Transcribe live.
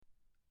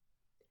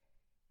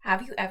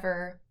Have you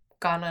ever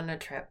gone on a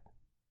trip?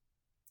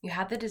 You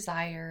had the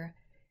desire,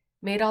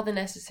 made all the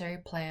necessary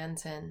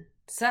plans, and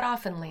set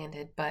off and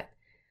landed, but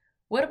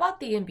what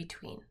about the in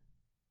between?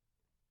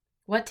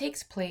 What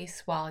takes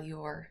place while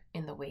you're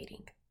in the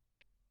waiting?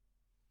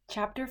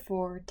 Chapter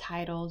 4,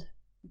 titled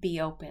Be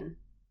Open.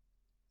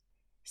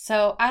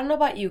 So, I don't know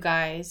about you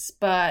guys,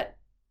 but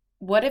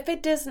what if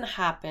it doesn't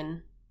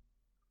happen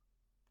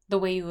the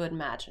way you would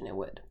imagine it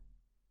would?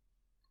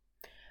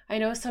 I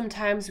know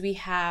sometimes we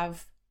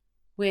have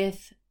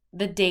with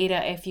the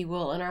data, if you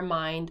will, in our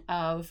mind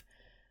of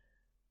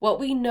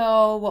what we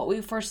know, what we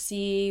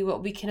foresee,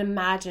 what we can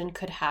imagine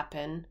could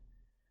happen.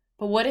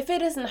 But what if it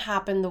doesn't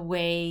happen the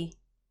way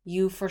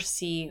you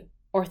foresee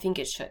or think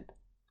it should?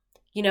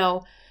 You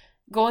know,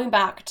 going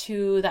back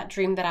to that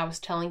dream that I was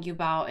telling you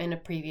about in a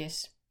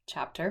previous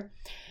chapter,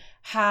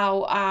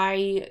 how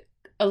I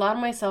allowed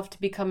myself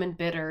to become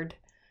embittered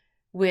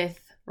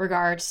with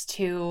regards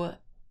to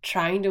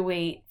trying to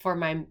wait for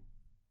my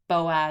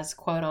Boaz,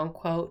 quote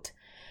unquote.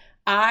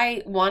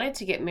 I wanted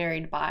to get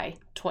married by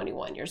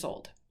 21 years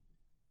old.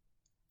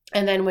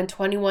 And then when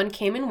 21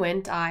 came and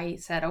went, I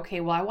said, okay,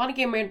 well, I want to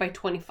get married by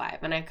 25.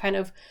 And I kind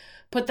of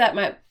put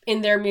that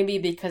in there maybe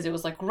because it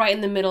was like right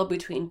in the middle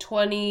between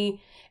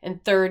 20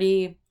 and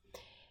 30.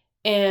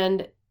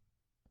 And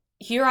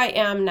here I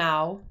am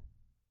now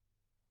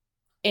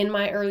in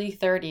my early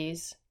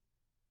 30s.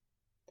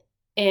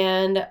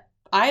 And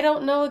I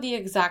don't know the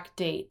exact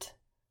date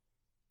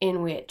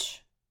in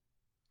which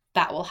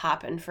that will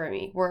happen for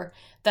me, where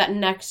that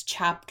next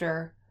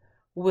chapter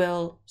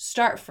will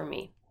start for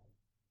me.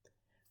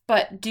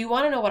 But do you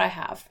want to know what I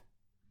have?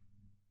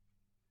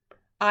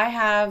 I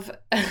have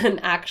an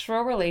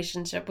actual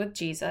relationship with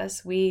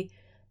Jesus. We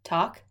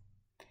talk.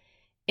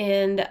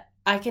 And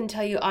I can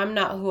tell you I'm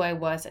not who I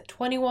was at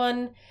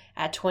 21,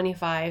 at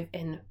 25,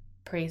 and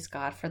praise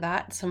God for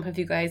that. Some of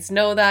you guys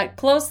know that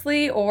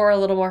closely or a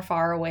little more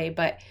far away,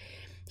 but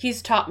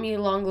He's taught me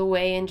along the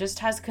way and just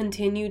has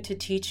continued to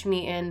teach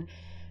me and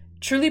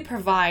truly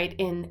provide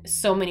in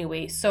so many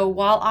ways. So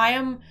while I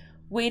am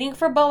waiting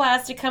for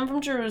Boaz to come from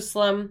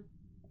Jerusalem,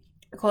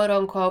 quote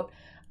unquote,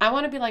 I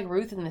want to be like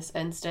Ruth in this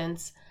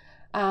instance.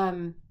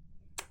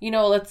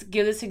 Let's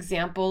give this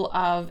example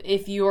of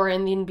if you are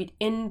in the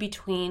in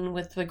between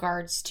with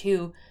regards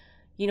to,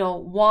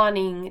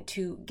 wanting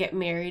to get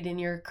married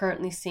and you're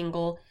currently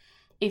single.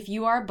 If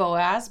you are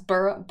Boaz,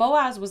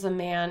 Boaz was a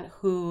man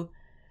who,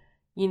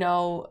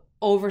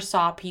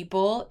 oversaw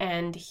people,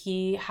 and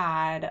he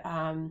had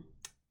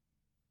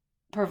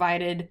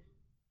provided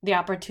the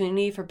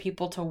opportunity for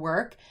people to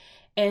work.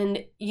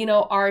 And,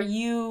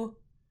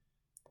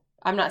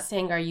 I'm not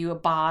saying are you a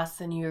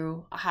boss and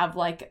you have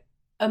like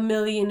a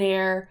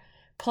millionaire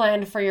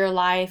plan for your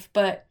life,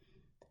 but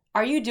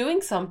are you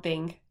doing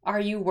something? Are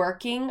you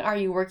working? Are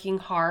you working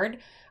hard?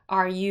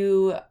 Are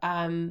you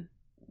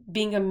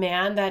being a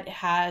man that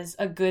has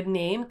a good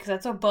name? Because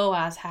that's what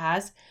Boaz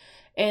has.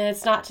 And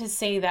it's not to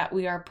say that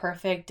we are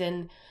perfect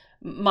and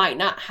might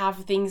not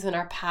have things in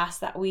our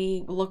past that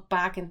we look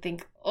back and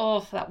think,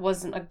 oh, that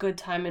wasn't a good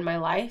time in my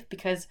life.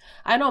 Because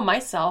I know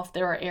myself,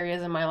 there were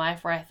areas in my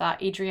life where I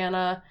thought,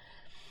 Adriana,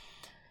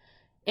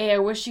 A, I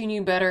wish you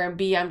knew better, and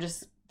B, I'm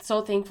just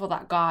so thankful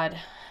that God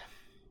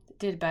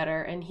did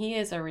better, and He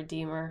is a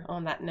redeemer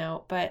on that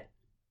note. But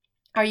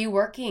are you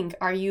working?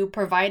 Are you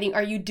providing?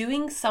 Are you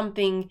doing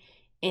something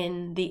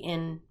in the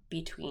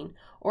in-between?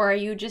 Or are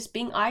you just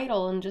being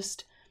idle and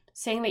just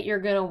saying that you're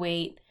going to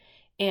wait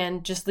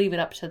and just leave it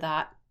up to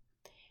that?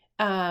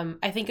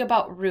 I think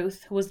about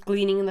Ruth, who was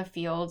gleaning in the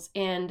fields,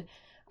 and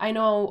I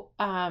know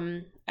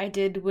I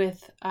did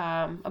with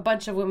a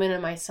bunch of women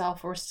and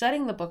myself were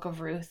studying the book of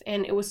Ruth,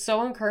 and it was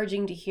so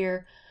encouraging to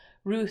hear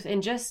Ruth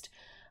and just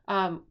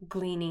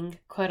gleaning,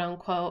 quote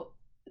unquote,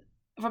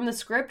 from the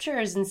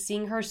scriptures and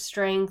seeing her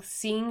strength,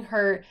 seeing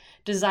her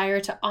desire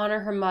to honor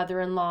her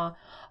mother-in-law,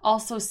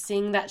 also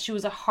seeing that she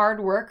was a hard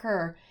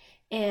worker,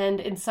 and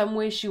in some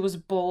ways she was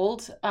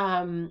bold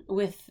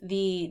with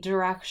the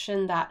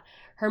direction that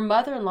her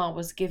mother-in-law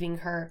was giving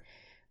her.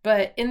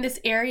 But in this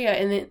area,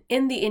 and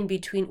in the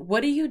in-between,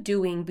 what are you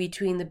doing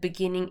between the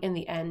beginning and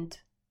the end?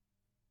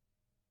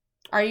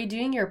 Are you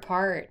doing your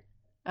part?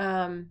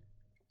 I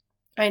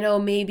know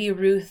maybe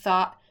Ruth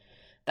thought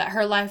that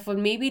her life would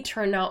maybe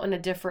turn out in a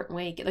different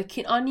way. Like,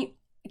 can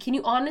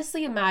you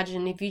honestly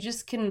imagine if you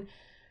just can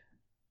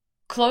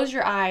close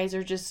your eyes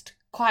or just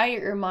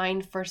quiet your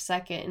mind for a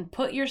second and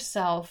put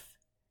yourself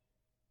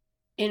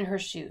in her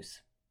shoes?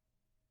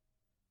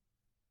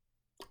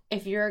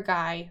 If you're a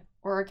guy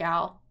or a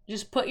gal,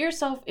 just put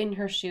yourself in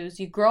her shoes.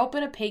 You grow up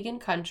in a pagan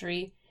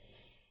country.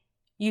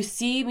 You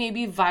see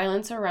maybe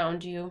violence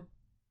around you.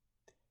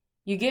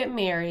 You get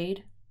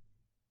married.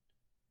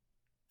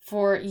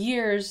 For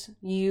years,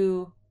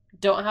 you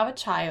don't have a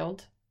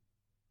child.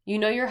 You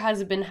know your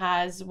husband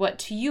has what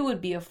to you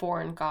would be a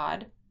foreign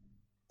god.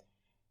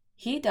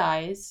 He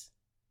dies.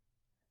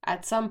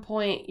 At some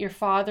point, your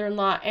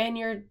father-in-law and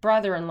your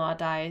brother-in-law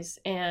dies,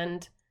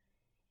 and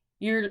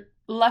you're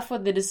left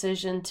with the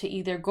decision to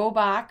either go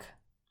back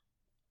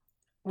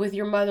with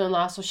your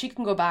mother-in-law so she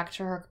can go back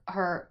to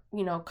her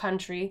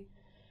country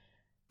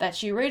that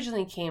she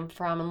originally came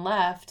from and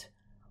left,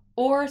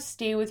 or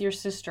stay with your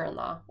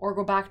sister-in-law, or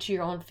go back to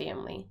your own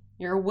family.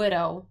 You're a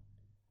widow.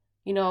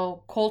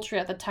 Culture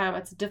at the time,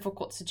 it's a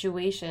difficult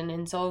situation,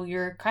 and so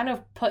you're kind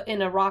of put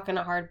in a rock and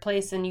a hard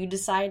place, and you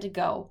decide to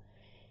go.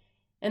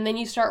 And then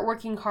you start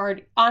working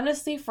hard.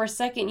 Honestly, for a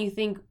second, you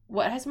think,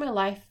 what has my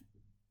life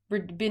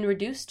been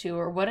reduced to,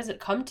 or what has it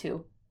come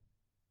to?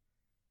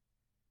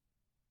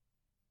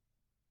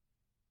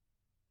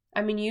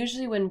 I mean,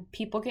 usually when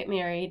people get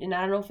married, and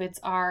I don't know if it's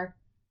our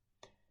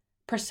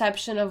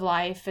perception of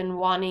life and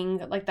wanting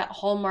like that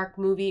Hallmark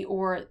movie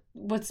or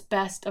what's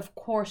best, of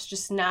course,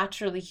 just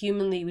naturally,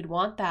 humanly, we'd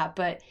want that.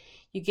 But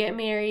you get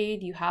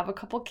married, you have a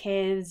couple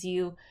kids,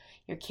 your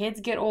kids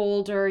get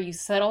older, you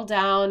settle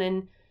down,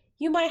 and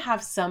you might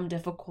have some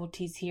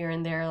difficulties here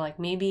and there, like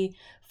maybe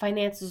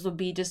finances will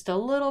be just a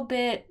little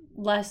bit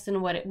less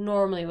than what it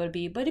normally would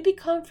be, but it'd be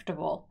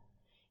comfortable.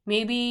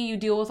 Maybe you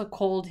deal with a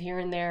cold here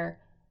and there.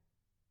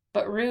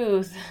 But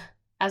Ruth,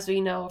 as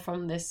we know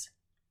from this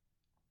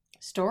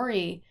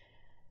story,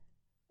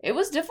 it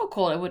was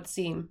difficult, it would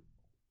seem.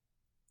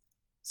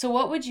 So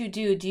what would you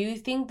do? Do you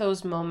think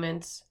those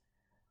moments,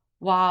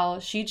 while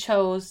she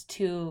chose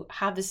to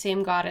have the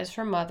same God as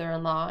her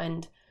mother-in-law,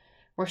 and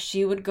where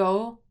she would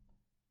go,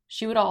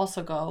 she would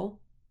also go?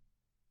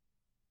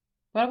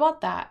 What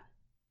about that?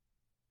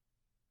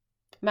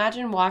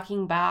 Imagine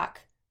walking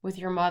back with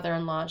your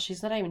mother-in-law.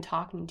 She's not even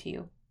talking to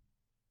you.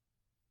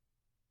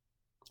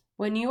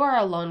 When you are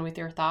alone with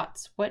your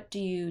thoughts, what do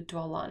you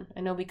dwell on?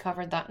 I know we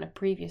covered that in a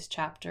previous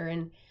chapter,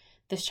 and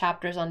this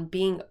chapter is on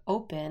being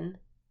open.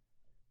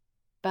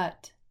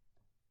 But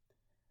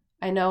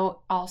I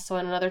know also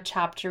in another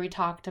chapter we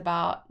talked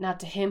about, now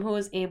to him who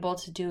is able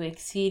to do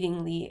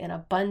exceedingly and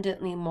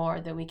abundantly more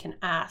than we can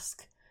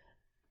ask.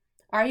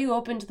 Are you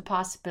open to the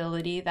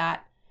possibility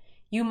that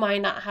you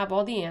might not have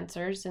all the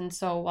answers, and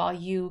so while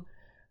you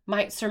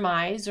might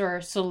surmise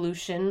or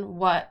solution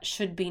what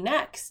should be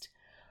next,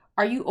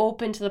 are you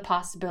open to the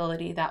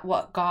possibility that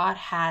what God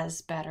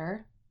has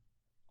better,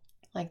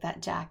 like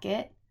that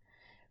jacket,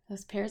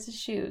 those pairs of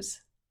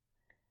shoes,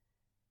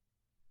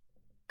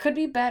 could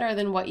be better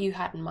than what you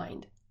had in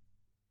mind?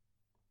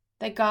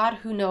 That God,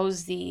 who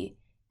knows the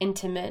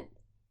intimate,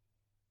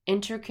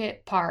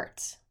 intricate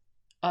parts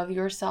of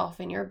yourself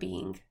and your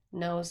being,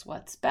 knows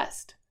what's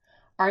best.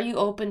 Are you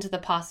open to the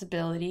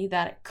possibility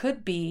that it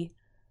could be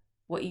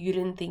what you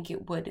didn't think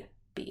it would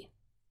be?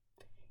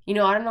 I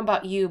don't know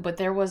about you, but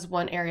there was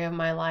one area of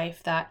my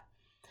life that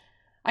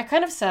I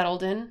kind of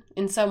settled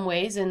in some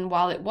ways. And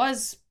while it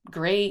was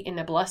great and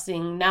a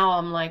blessing, now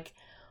I'm like,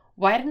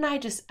 why didn't I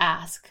just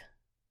ask?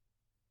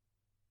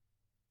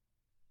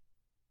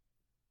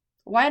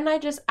 Why didn't I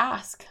just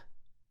ask?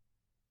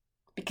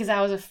 Because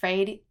I was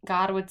afraid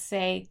God would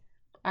say,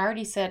 I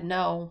already said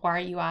no. Why are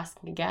you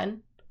asking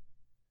again?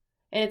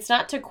 And it's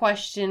not to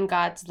question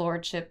God's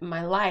lordship in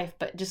my life,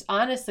 but just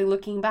honestly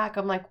looking back,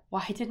 I'm like,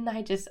 why didn't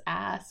I just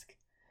ask?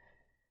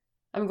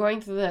 I'm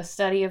going through the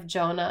study of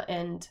Jonah,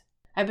 and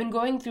I've been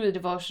going through a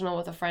devotional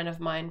with a friend of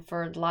mine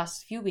for the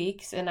last few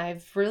weeks, and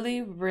I've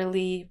really,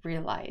 really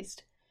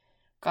realized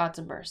God's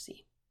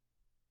mercy.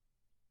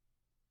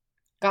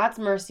 God's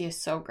mercy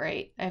is so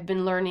great. I've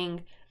been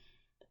learning,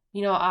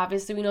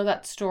 obviously we know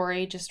that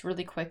story just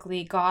really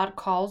quickly. God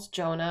calls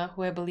Jonah,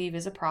 who I believe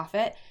is a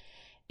prophet,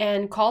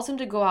 and calls him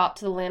to go out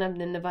to the land of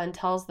Nineveh and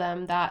tells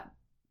them that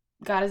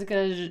God is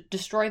going to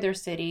destroy their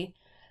city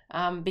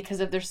because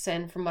of their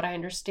sin, from what I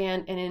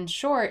understand. And in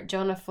short,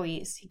 Jonah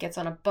flees. He gets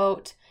on a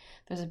boat.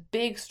 There's a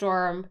big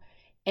storm,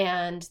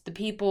 and the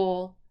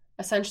people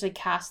essentially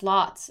cast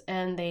lots,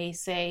 and they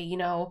say,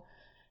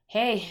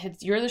 hey,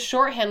 you're the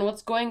shorthand.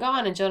 What's going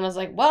on? And Jonah's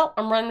like, well,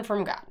 I'm running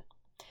from God.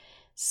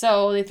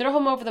 So they throw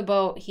him over the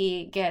boat.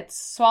 He gets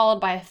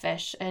swallowed by a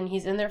fish, and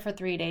he's in there for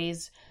 3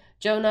 days.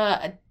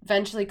 Jonah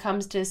eventually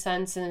comes to his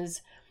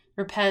senses,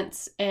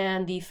 repents,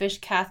 and the fish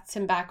casts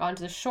him back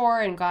onto the shore,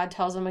 and God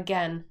tells him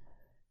again,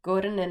 go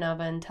to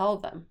Nineveh and tell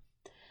them.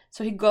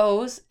 So he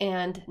goes,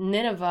 and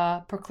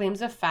Nineveh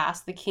proclaims a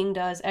fast. The king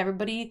does.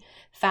 Everybody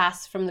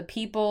fasts, from the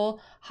people,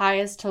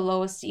 highest to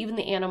lowest, even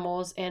the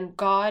animals, and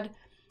God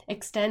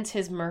extends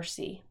his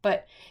mercy.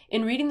 But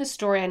in reading the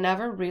story, I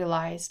never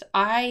realized,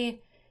 I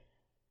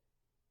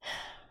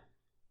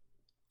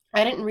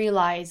didn't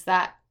realize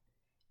that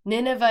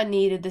Nineveh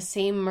needed the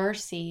same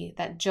mercy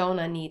that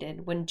Jonah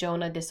needed when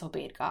Jonah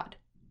disobeyed God.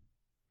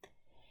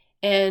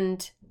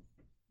 And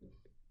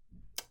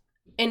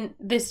in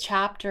this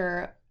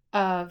chapter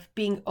of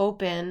being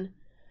open,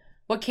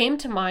 what came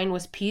to mind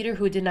was Peter,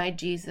 who denied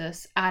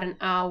Jesus at an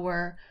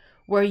hour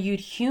where you'd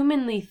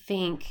humanly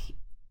think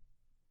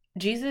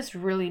Jesus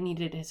really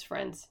needed his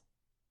friends.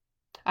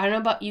 I don't know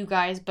about you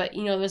guys, but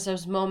there's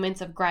those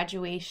moments of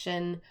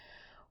graduation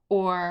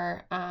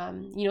or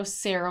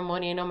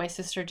ceremony. I know my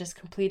sister just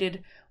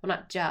completed, well,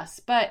 not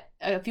just, but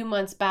a few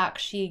months back,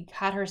 she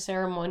had her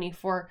ceremony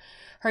for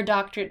her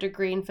doctorate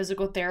degree in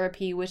physical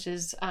therapy, which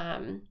is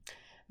I'm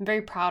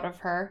very proud of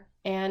her.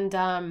 And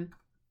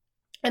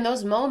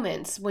those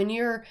moments when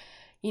you're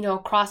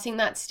crossing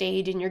that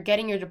stage and you're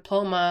getting your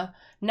diploma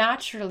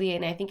naturally,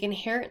 and I think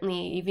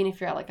inherently, even if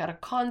you're at a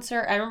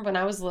concert. I remember when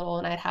I was little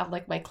and I'd have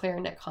my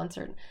clarinet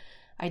concert.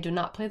 I do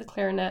not play the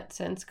clarinet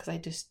since, because I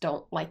just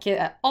don't like it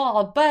at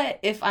all. But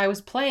if I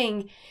was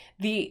playing,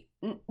 the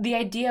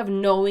idea of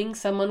knowing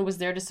someone was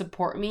there to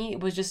support me, it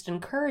was just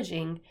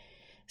encouraging.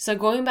 So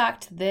going back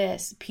to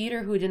this,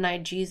 Peter, who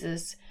denied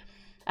Jesus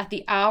at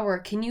the hour,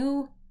 can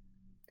you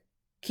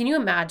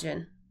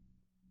imagine?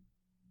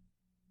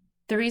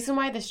 The reason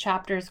why this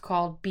chapter is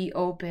called Be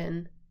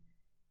Open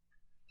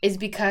is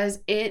because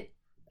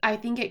I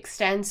think,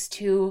 extends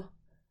to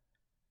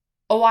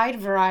a wide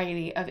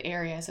variety of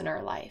areas in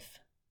our life.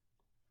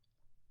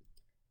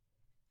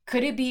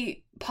 Could it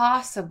be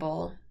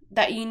possible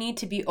that you need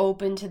to be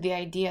open to the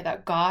idea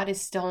that God is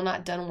still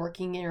not done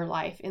working in your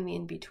life in the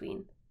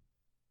in-between?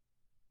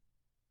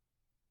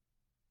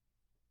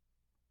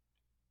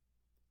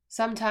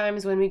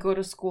 Sometimes when we go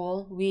to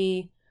school,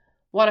 we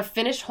want to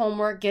finish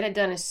homework, get it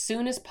done as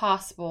soon as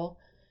possible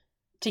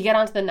to get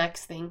on to the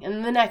next thing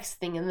and the next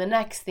thing and the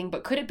next thing.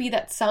 But could it be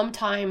that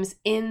sometimes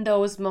in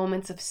those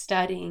moments of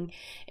studying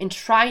and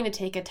trying to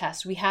take a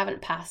test, we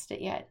haven't passed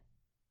it yet?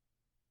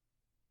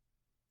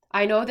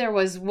 I know there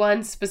was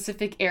one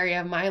specific area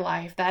of my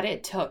life that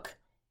it took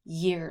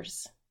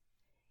years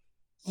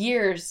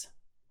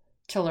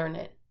to learn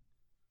it.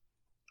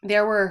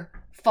 There were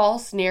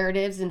false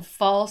narratives and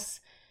false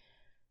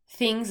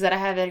things that I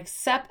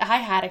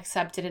had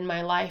accepted in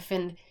my life,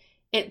 and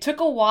it took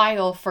a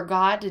while for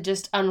God to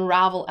just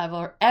unravel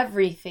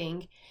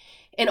everything.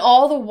 And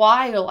all the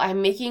while,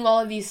 I'm making all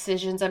of these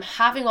decisions. I'm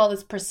having all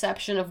this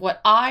perception of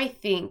what I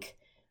think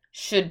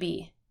should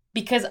be,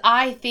 because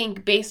I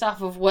think, based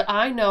off of what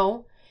I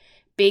know,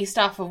 based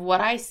off of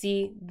what I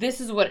see, this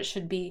is what it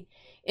should be.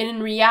 And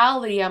in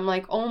reality, I'm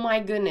like, oh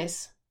my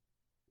goodness.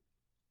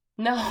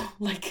 No,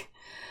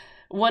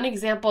 one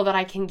example that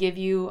I can give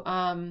you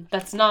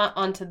that's not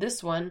onto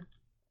this one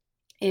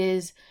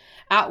is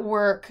at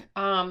work.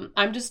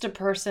 I'm just a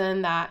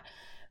person that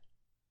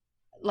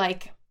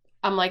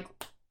I'm like,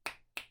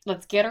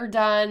 let's get her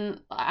done.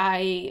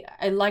 I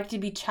like to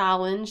be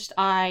challenged.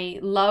 I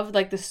love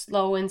the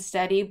slow and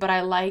steady, but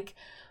I like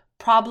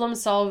problem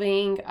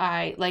solving.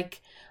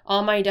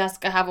 On my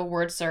desk, I have a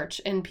word search,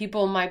 and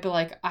people might be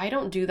like, I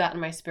don't do that in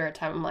my spare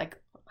time. I'm like,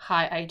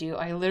 hi, I do.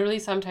 I literally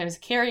sometimes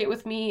carry it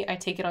with me. I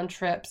take it on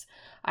trips.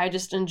 I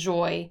just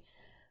enjoy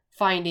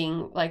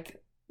finding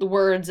the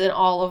words and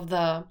all of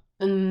the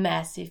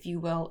mess, if you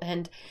will.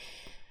 And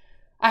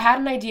I had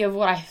an idea of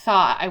what I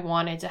thought I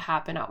wanted to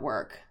happen at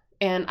work.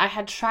 And I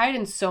had tried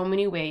in so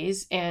many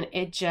ways, and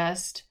it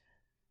just,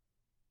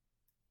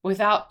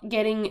 without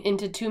getting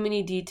into too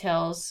many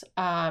details,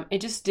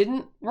 it just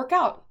didn't work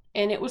out.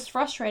 And it was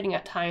frustrating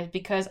at times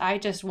because I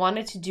just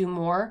wanted to do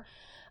more.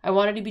 I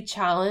wanted to be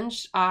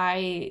challenged.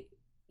 I,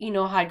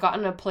 had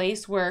gotten a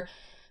place where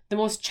the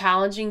most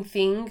challenging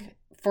thing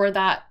for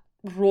that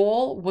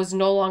role was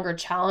no longer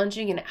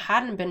challenging, and it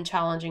hadn't been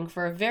challenging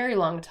for a very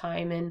long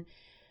time. And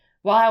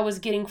while I was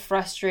getting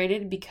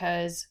frustrated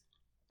because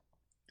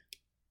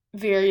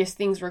various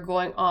things were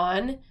going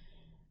on,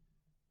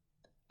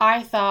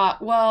 I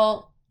thought,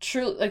 well,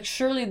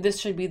 surely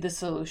this should be the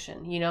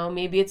solution.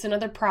 Maybe it's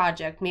another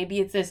project, maybe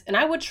it's this. And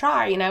I would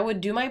try and I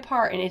would do my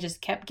part, and it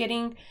just kept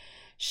getting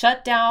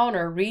shut down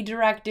or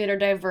redirected or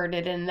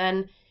diverted. And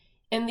then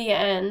in the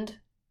end,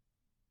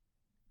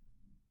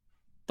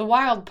 the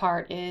wild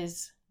part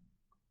is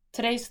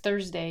today's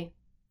Thursday,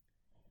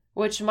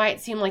 which might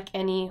seem like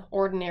any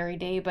ordinary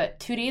day, but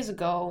 2 days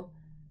ago,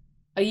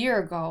 a year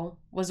ago,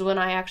 was when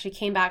I actually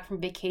came back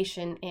from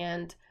vacation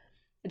and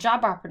a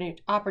job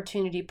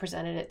opportunity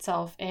presented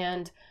itself.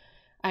 And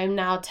I'm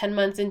now 10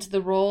 months into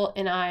the role,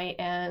 and I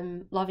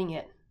am loving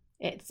it.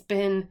 It's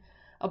been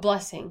a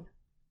blessing.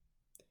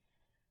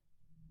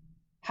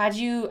 Had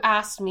you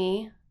asked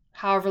me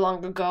however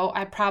long ago,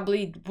 I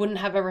probably wouldn't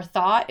have ever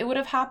thought it would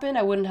have happened.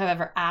 I wouldn't have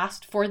ever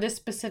asked for this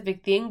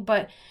specific thing.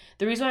 But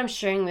the reason why I'm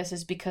sharing this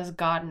is because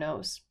God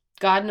knows.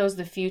 God knows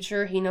the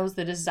future. He knows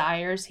the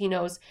desires. He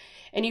knows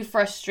any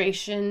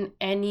frustration,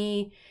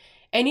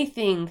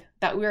 anything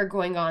that we are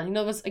going on.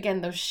 Those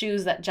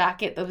shoes, that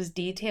jacket, those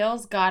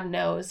details, God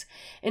knows.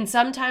 And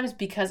sometimes,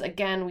 because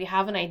again, we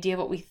have an idea of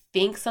what we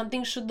think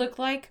something should look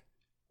like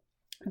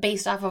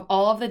based off of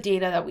all of the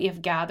data that we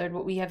have gathered,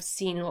 what we have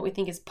seen, and what we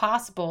think is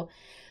possible,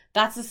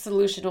 that's the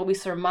solution, what we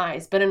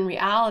surmise. But in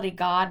reality,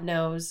 God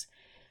knows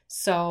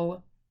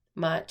so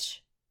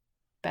much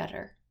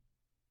better.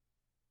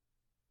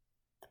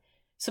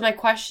 So my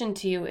question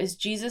to you is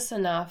Jesus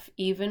enough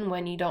even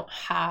when you don't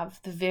have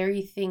the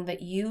very thing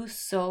that you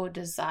so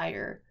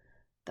desire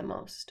the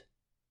most?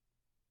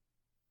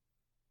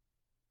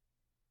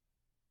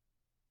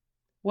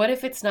 What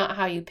if it's not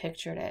how you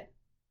pictured it?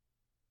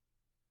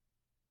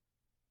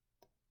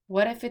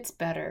 What if it's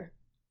better?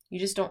 You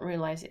just don't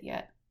realize it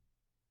yet.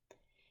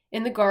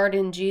 In the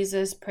garden,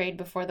 Jesus prayed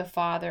before the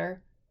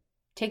Father,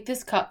 "Take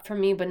this cup from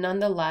me, but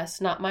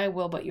nonetheless, not my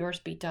will, but yours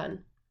be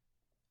done."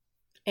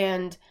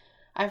 And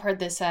I've heard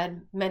this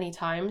said many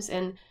times,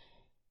 and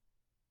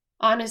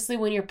honestly,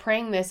 when you're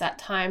praying this, at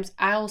times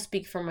I'll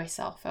speak for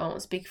myself. I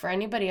won't speak for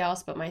anybody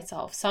else but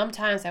myself.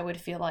 Sometimes I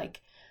would feel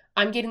like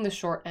I'm getting the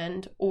short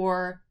end,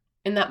 or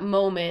in that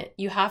moment,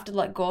 you have to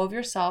let go of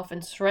yourself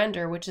and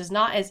surrender, which is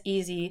not as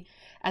easy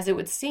as it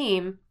would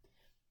seem,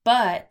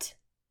 but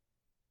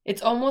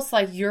it's almost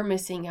like you're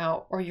missing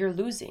out or you're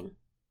losing.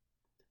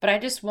 But I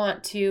just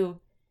want to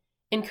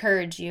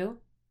encourage you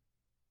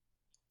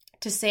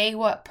to say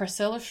what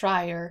Priscilla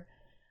Schreier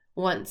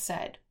once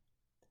said.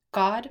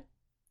 God,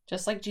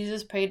 just like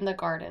Jesus prayed in the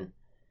garden,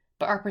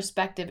 but our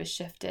perspective is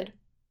shifted.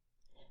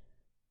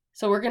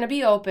 So we're going to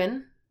be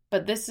open,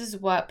 but this is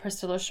what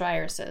Priscilla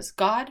Schreier says.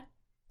 God,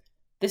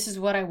 this is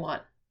what I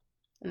want.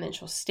 And then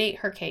she'll state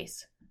her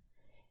case.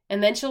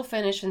 And then she'll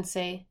finish and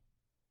say,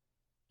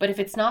 but if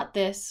it's not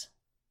this,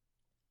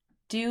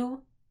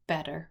 do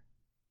better.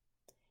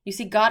 You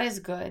see, God is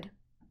good,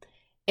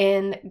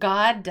 and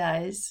God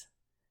does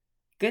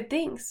good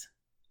things.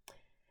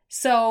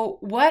 So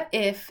what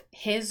if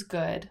his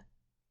good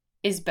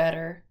is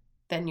better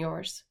than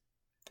yours?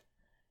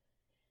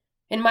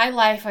 In my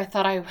life, I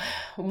thought I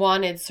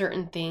wanted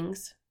certain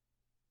things,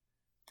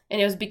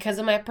 and it was because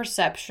of my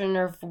perception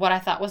of what I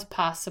thought was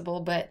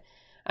possible, but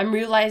I'm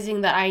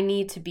realizing that I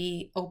need to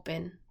be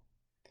open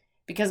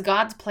because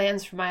God's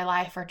plans for my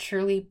life are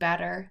truly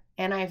better,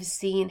 and I've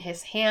seen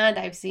his hand,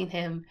 I've seen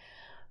him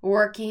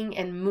working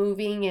and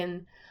moving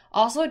and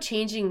also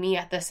changing me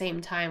at the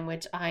same time,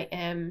 which I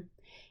am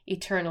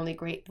eternally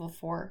grateful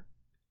for.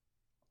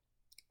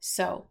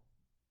 So,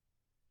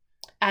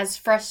 as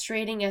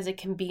frustrating as it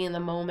can be in the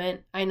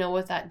moment, I know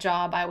with that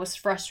job, I was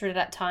frustrated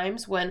at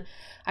times when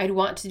I'd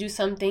want to do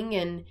something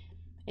and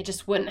it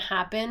just wouldn't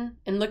happen.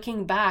 And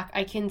looking back,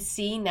 I can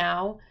see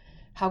now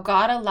how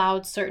God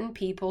allowed certain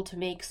people to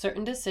make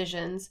certain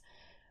decisions,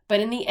 but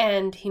in the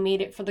end, he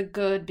made it for the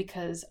good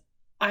because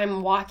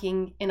I'm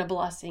walking in a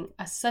blessing,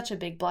 such a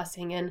big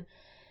blessing, and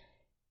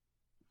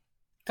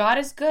God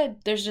is good.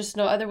 There's just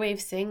no other way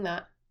of saying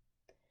that.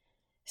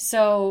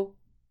 So,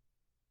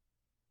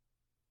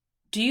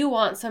 do you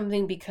want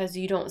something because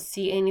you don't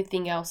see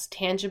anything else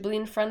tangibly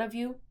in front of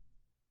you?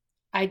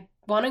 I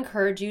want to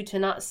encourage you to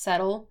not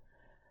settle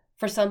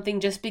for something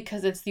just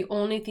because it's the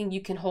only thing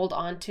you can hold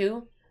on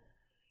to.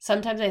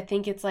 Sometimes I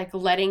think it's like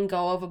letting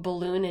go of a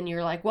balloon and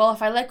you're like, well,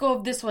 if I let go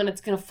of this one, it's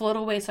going to float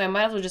away. So I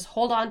might as well just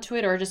hold on to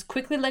it or just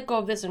quickly let go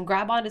of this and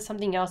grab onto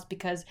something else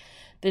because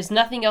there's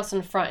nothing else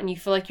in front and you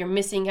feel like you're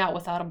missing out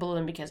without a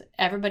balloon because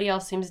everybody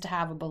else seems to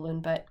have a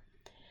balloon. But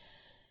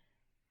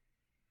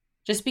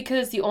just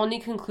because it's the only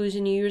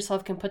conclusion you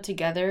yourself can put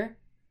together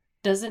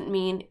doesn't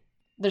mean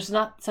there's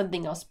not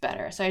something else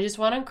better. So I just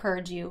want to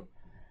encourage you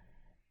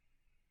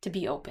to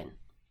be open.